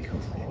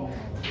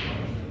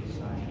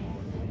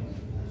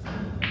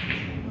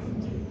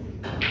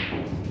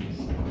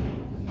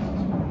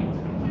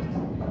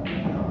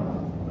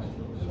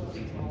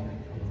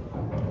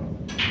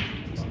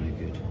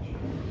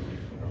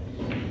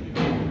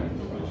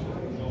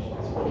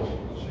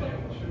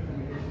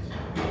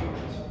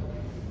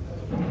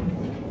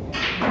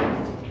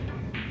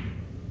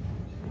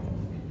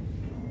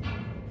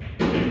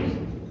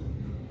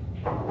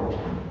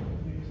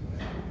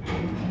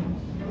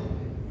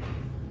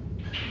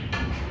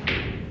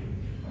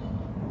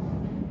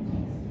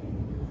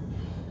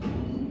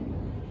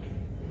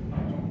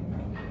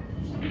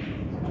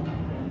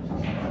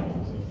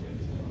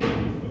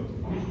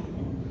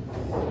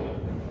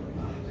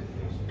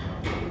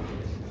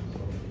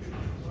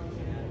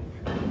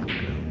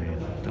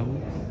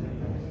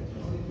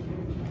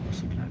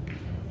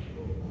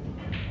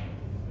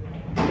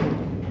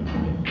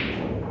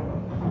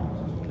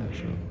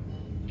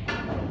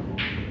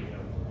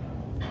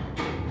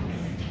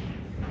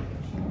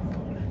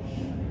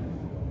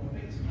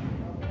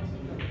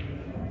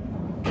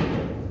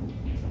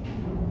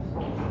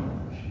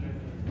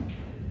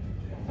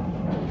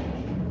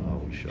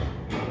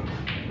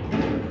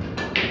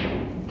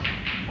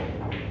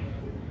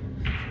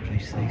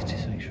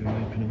just make sure we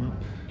open them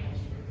up.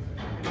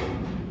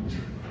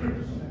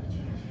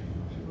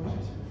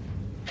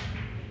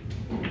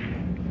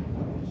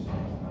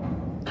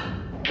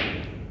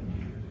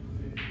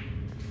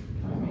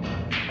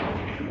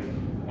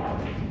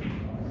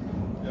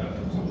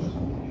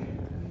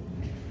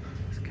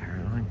 It's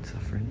Caroline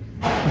suffering.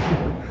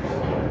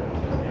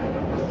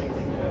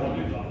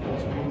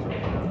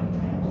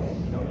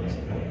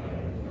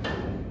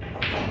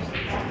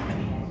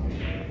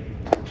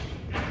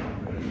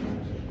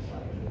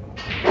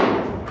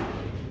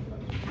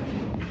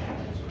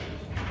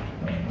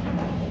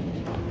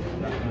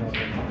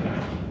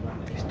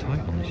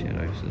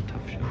 This is a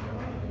tough shot.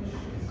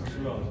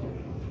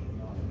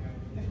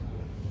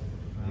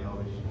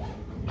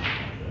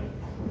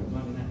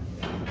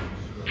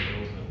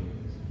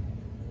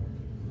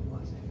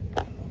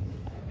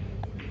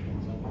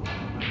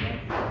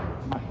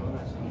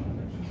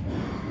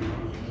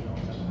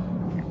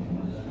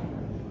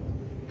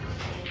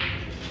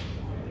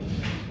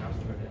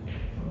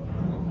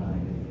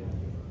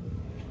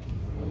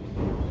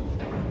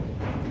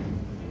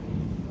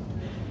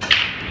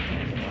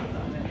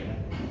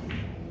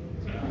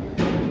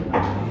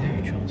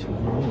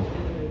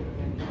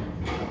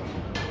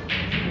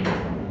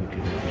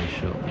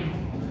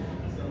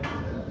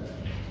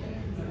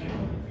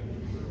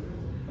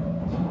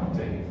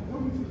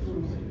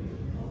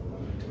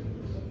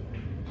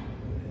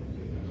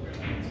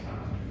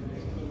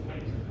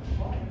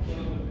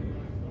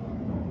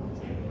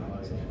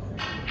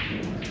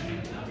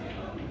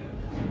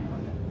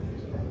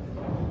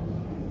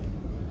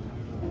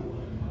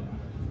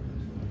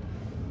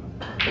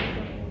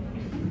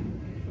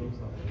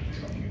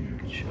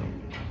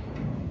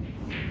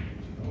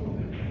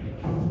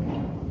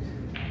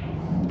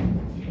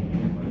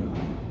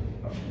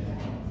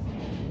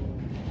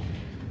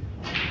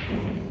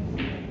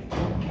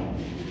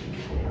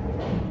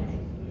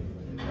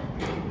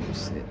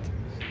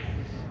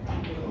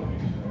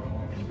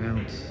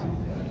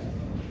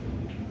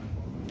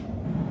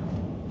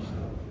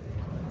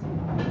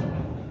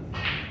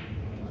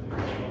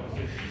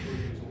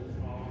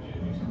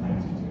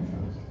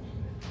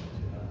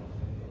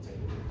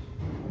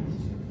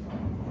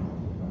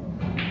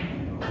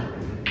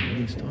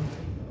 This time.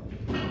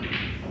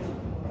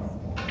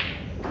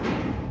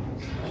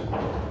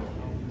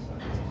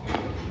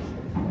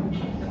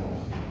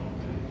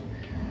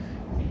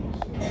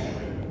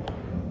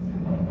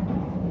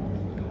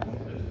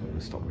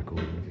 Stop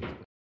recording.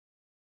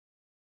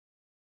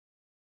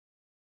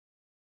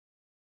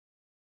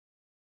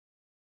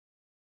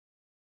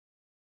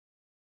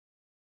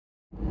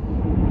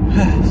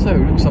 So it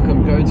looks like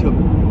I'm going to a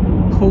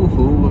pool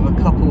hall with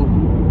a couple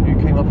who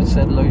came up and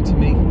said hello to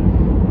me.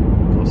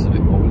 Of course, a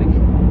bit wobbly.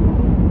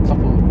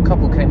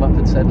 Couple came up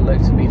and said hello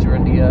to me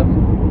during the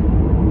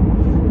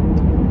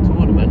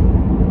tournament.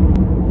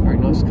 Very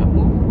nice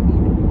couple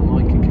called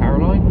Mike and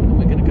Caroline, and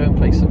we're going to go and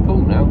play some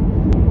pool now.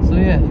 So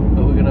yeah,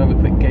 but we're going to have a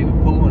quick game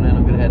of pool and then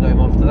I'm going to head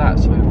home after that.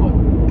 So I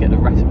might get to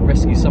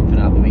rescue something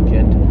out of the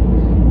weekend.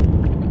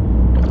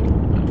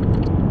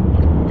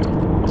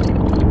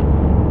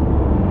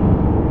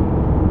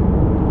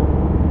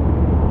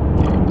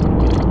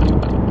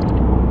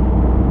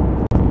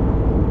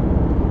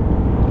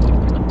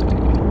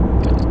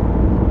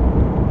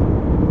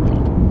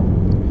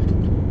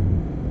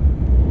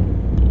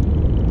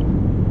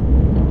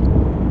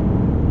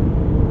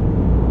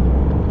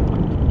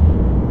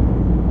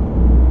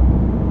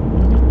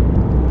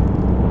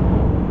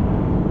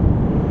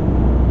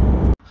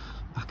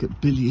 At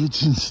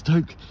billiards in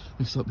Stoke,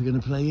 looks like we're going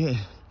to play here.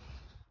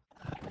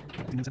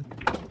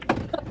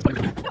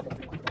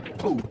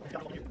 Oh.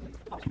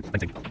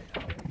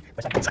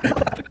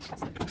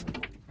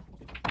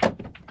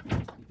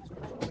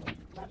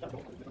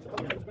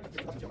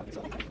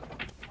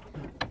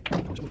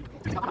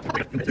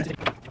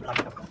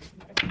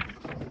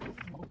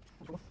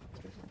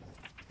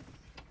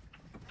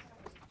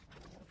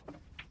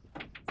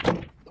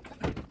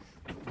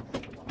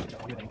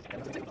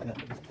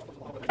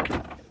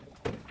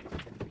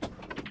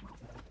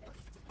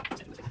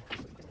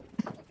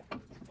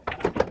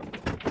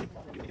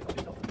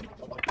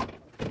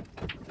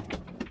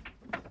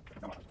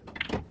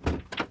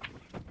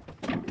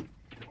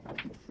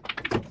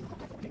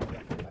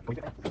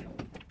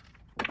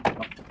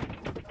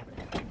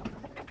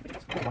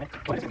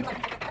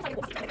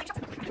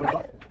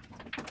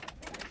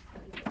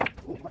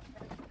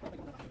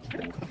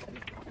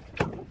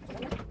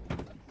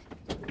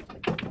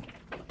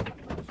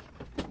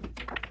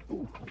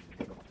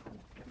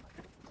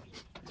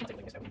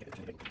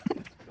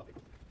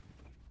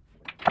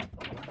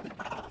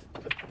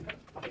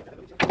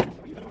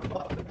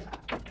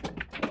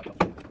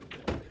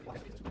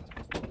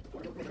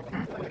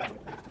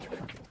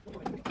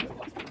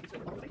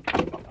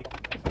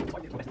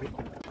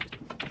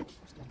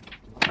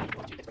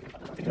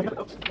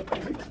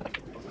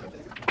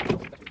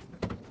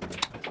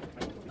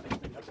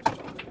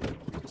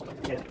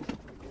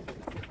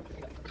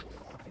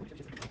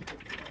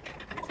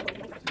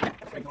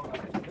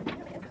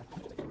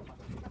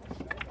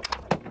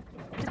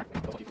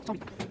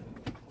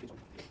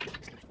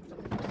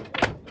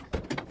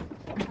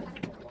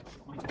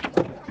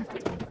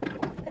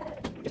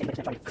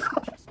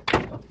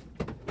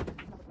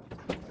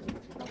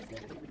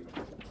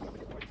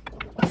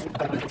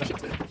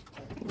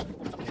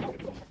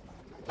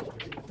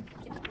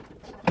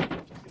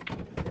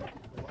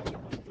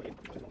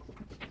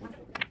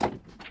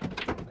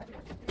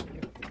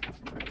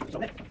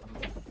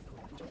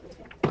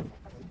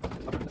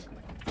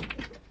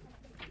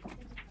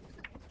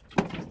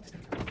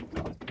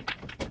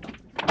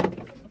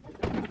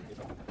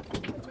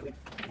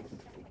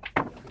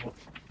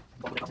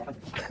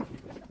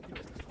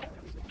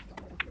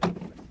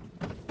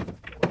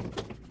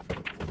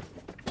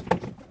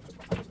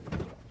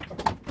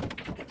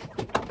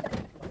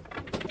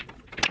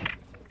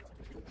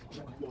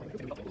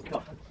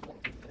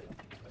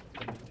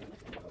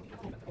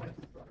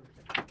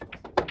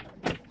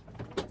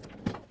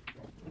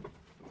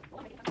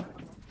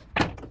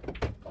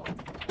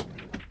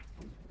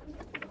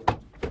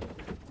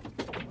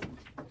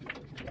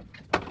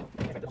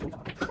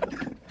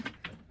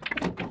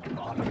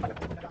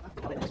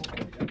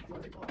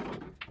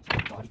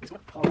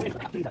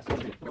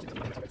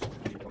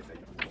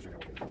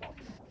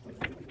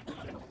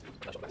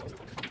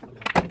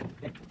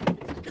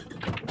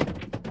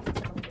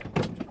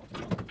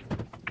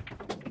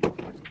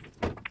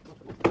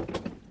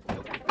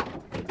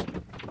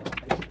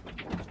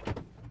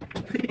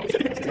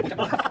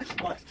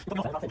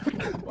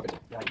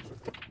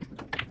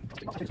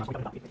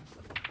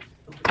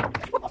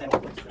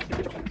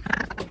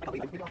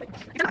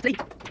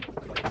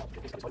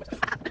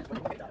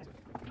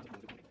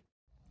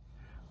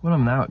 Well,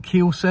 I'm now at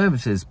Keel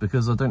Services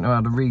because I don't know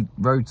how to read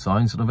road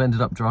signs and I've ended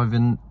up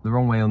driving the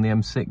wrong way on the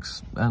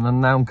M6 and I'm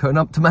now going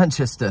up to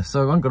Manchester,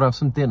 so I'm going to have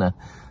some dinner.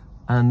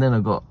 And then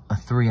I've got a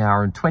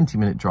 3-hour and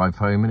 20-minute drive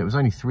home, and it was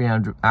only 3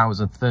 hours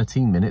and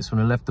 13 minutes when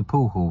I left the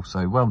pool hall,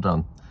 so well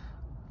done.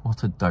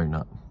 What a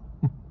donut.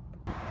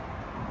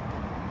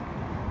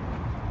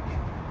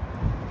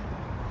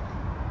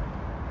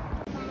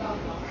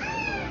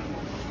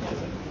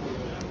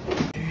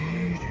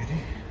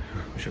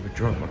 I should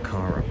drive my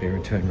car up here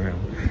and turn around.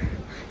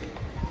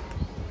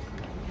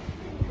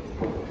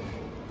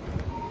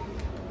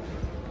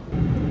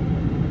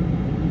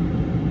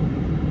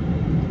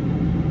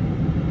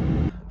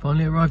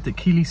 Finally arrived at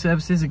Keel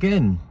Services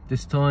again,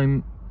 this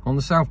time on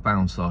the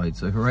southbound side,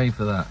 so hooray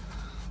for that.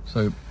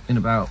 So in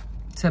about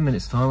 10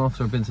 minutes time,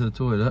 after I've been to the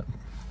toilet,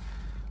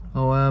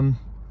 I'll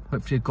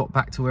hopefully have got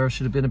back to where I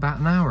should have been about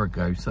an hour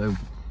ago, so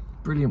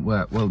brilliant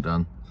work, well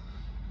done.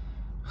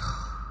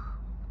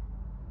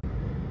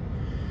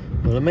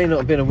 Well, I may not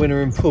have been a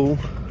winner in pool,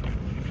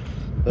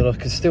 but I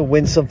could still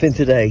win something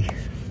today.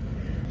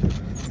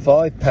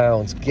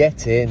 £5,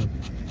 get in,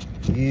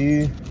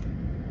 you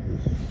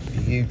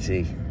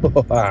beauty.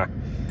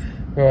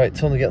 Right,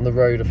 time to get on the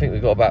road. I think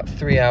we've got about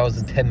 3 hours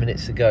and 10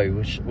 minutes to go,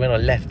 which when I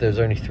left there was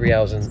only 3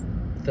 hours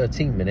and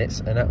 13 minutes,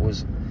 and that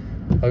was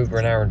over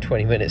an hour and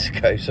 20 minutes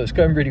ago, so it's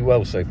going really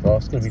well so far.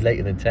 It's going to be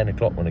later than 10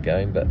 o'clock when I go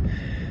in, but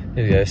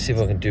here we go. See if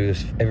I can do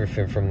this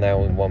everything from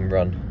now in one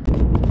run.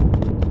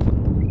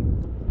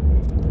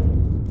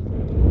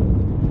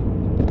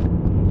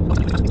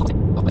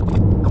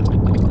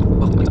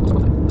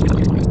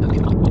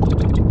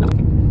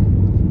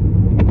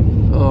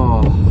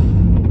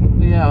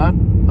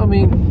 I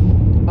mean,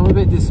 I'm a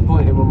bit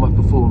disappointed with my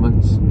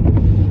performance.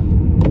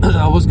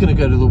 I was going to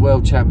go to the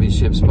World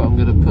Championships, but I'm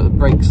going to put the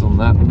brakes on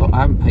that. I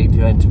haven't paid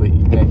to enter it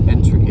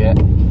yet,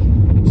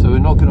 so we're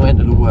not going to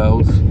enter the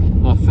Worlds.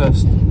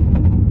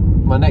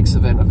 My next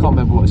event, I can't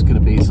remember what it's going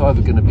to be. It's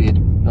either going to be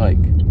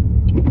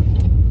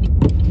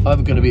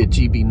a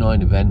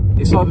GB9 event.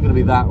 It's either going to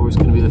be that, or it's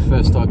going to be the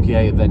first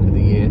IPA event of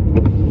the year.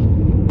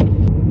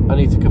 I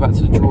need to go back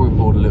to the drawing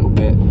board a little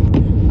bit.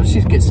 I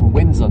just get some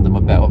wins under my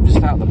belt. I'm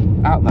just out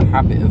the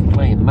habit of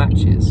playing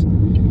matches,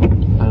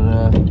 and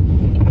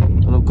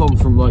I've gone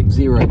from like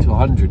 0 to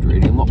 100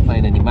 really. I'm not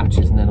playing any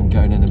matches, and then I'm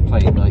going in and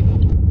playing like,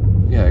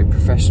 you know,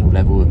 professional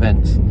level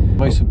events.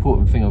 Most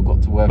important thing I've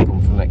got to work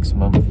on for next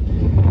month,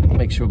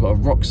 make sure I've got a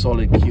rock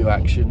solid cue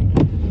action,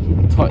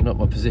 tighten up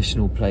my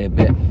positional play a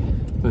bit,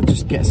 but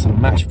just get some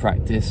match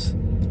practice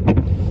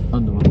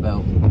under my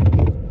belt.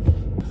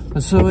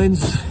 And so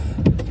ends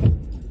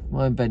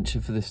my adventure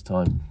for this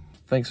time.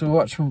 Thanks for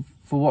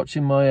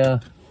watching my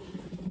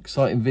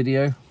exciting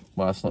video.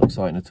 Well, it's not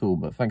exciting at all,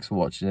 but thanks for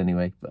watching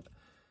anyway. But